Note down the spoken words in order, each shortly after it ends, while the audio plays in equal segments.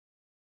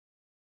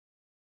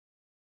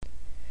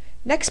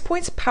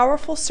NextPoint's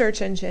powerful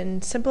search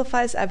engine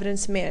simplifies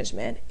evidence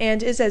management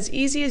and is as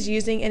easy as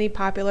using any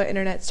popular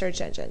internet search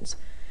engines.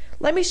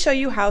 Let me show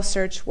you how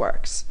search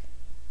works.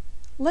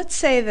 Let's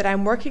say that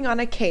I'm working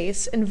on a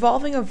case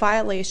involving a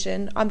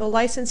violation on the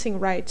licensing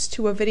rights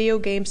to a video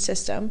game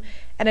system,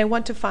 and I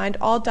want to find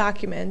all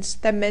documents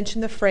that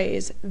mention the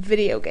phrase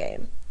video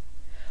game.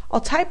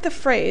 I'll type the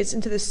phrase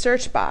into the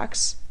search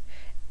box,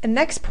 and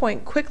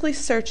NextPoint quickly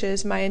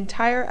searches my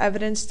entire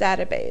evidence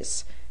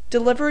database,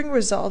 delivering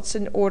results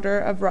in order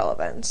of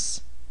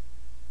relevance.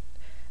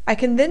 I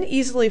can then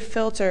easily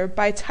filter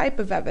by type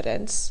of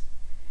evidence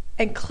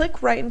and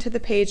click right into the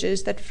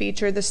pages that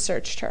feature the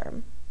search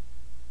term.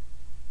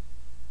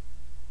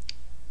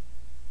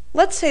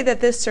 Let's say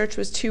that this search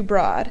was too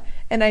broad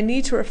and I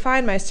need to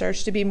refine my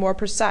search to be more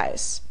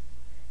precise.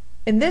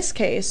 In this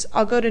case,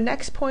 I'll go to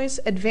NextPoint's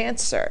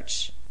Advanced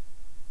Search.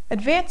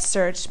 Advanced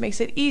Search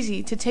makes it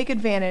easy to take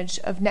advantage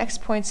of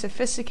NextPoint's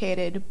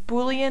sophisticated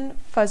Boolean,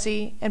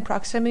 fuzzy, and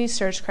proximity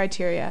search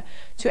criteria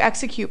to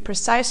execute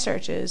precise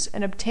searches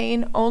and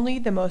obtain only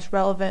the most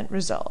relevant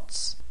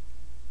results.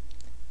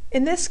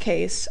 In this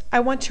case, I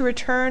want to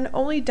return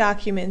only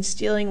documents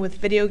dealing with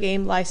video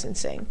game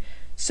licensing,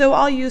 so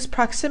I'll use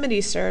proximity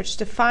search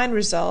to find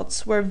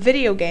results where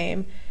video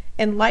game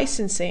and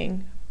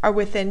licensing are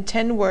within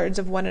 10 words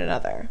of one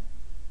another.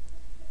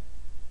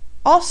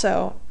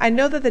 Also, I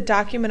know that the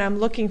document I'm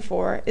looking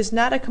for is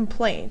not a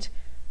complaint,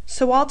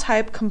 so I'll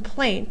type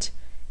complaint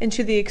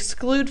into the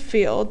exclude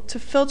field to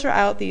filter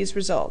out these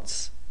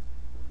results.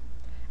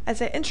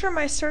 As I enter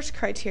my search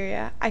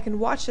criteria, I can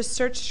watch the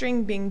search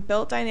string being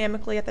built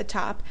dynamically at the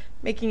top,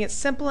 making it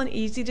simple and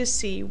easy to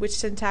see which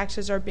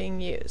syntaxes are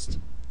being used.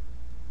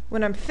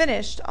 When I'm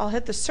finished, I'll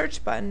hit the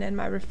search button and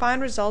my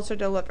refined results are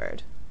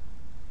delivered.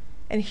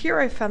 And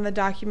here I found the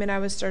document I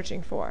was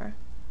searching for.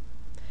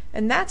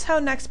 And that's how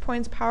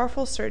NextPoint's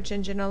powerful search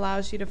engine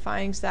allows you to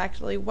find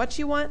exactly what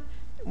you want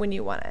when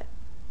you want it.